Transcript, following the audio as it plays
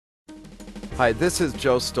Hi, this is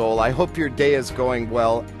Joe Stowell. I hope your day is going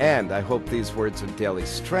well, and I hope these words of daily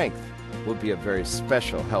strength will be a very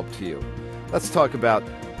special help to you. Let's talk about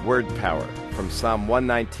word power from Psalm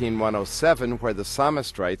 119:107, where the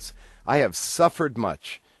psalmist writes, "I have suffered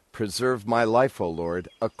much. Preserve my life, O Lord,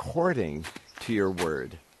 according to your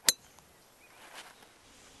word."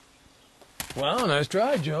 Well, nice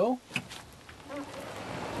try, Joe.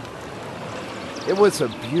 It was a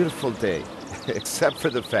beautiful day, except for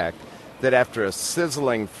the fact that after a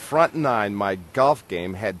sizzling front nine, my golf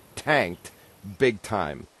game had tanked big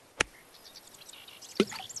time.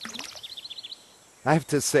 I have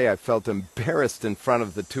to say I felt embarrassed in front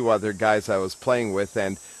of the two other guys I was playing with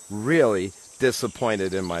and really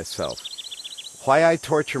disappointed in myself. Why I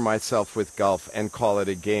torture myself with golf and call it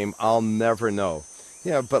a game, I'll never know.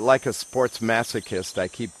 Yeah, but like a sports masochist, I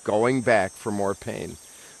keep going back for more pain.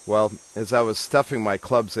 Well, as I was stuffing my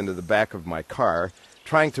clubs into the back of my car,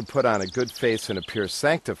 trying to put on a good face and appear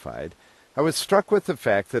sanctified, I was struck with the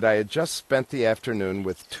fact that I had just spent the afternoon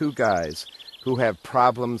with two guys who have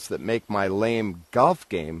problems that make my lame golf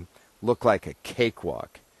game look like a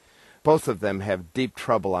cakewalk. Both of them have deep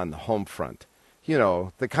trouble on the home front. You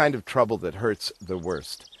know, the kind of trouble that hurts the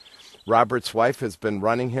worst. Robert's wife has been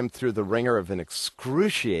running him through the wringer of an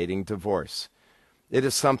excruciating divorce. It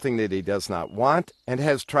is something that he does not want and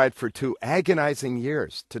has tried for 2 agonizing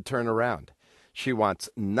years to turn around. She wants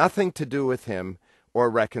nothing to do with him or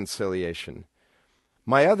reconciliation.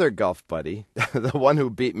 My other golf buddy, the one who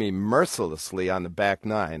beat me mercilessly on the back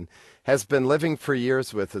nine, has been living for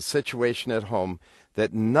years with a situation at home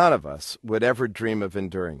that none of us would ever dream of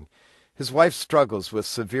enduring. His wife struggles with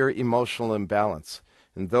severe emotional imbalance,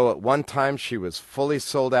 and though at one time she was fully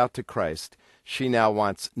sold out to Christ, she now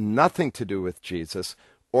wants nothing to do with Jesus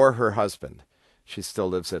or her husband. She still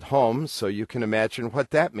lives at home, so you can imagine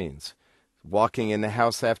what that means. Walking in the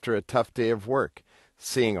house after a tough day of work,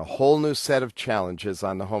 seeing a whole new set of challenges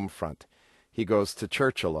on the home front. He goes to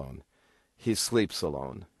church alone. He sleeps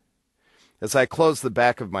alone. As I closed the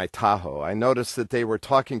back of my Tahoe, I noticed that they were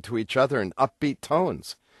talking to each other in upbeat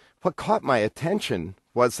tones. What caught my attention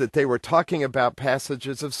was that they were talking about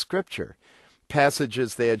passages of Scripture,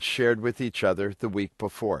 passages they had shared with each other the week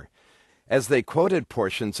before. As they quoted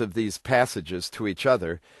portions of these passages to each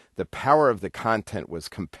other, the power of the content was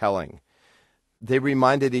compelling. They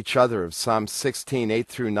reminded each other of Psalm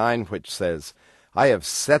 16:8-9, which says, "I have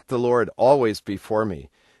set the Lord always before me.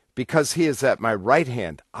 Because he is at my right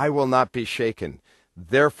hand, I will not be shaken.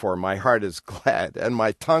 Therefore my heart is glad, and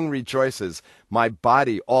my tongue rejoices. My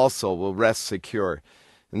body also will rest secure."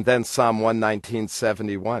 And then Psalm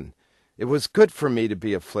 119:71. "It was good for me to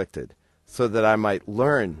be afflicted, so that I might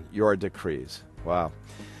learn your decrees." Wow.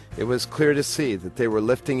 It was clear to see that they were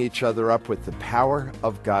lifting each other up with the power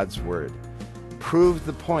of God's word. Proved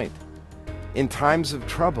the point. In times of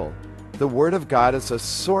trouble, the word of God is a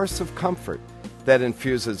source of comfort that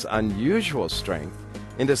infuses unusual strength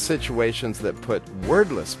into situations that put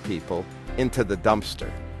wordless people into the dumpster.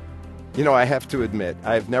 You know, I have to admit,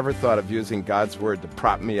 I have never thought of using God's word to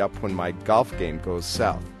prop me up when my golf game goes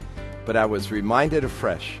south. But I was reminded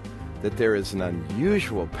afresh that there is an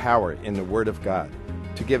unusual power in the Word of God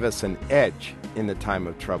to give us an edge in the time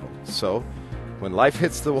of trouble. So, when life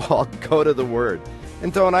hits the wall, go to the Word.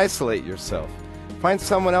 And don't isolate yourself. Find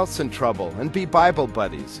someone else in trouble and be Bible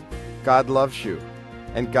buddies. God loves you,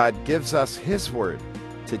 and God gives us His Word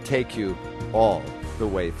to take you all the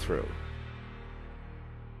way through.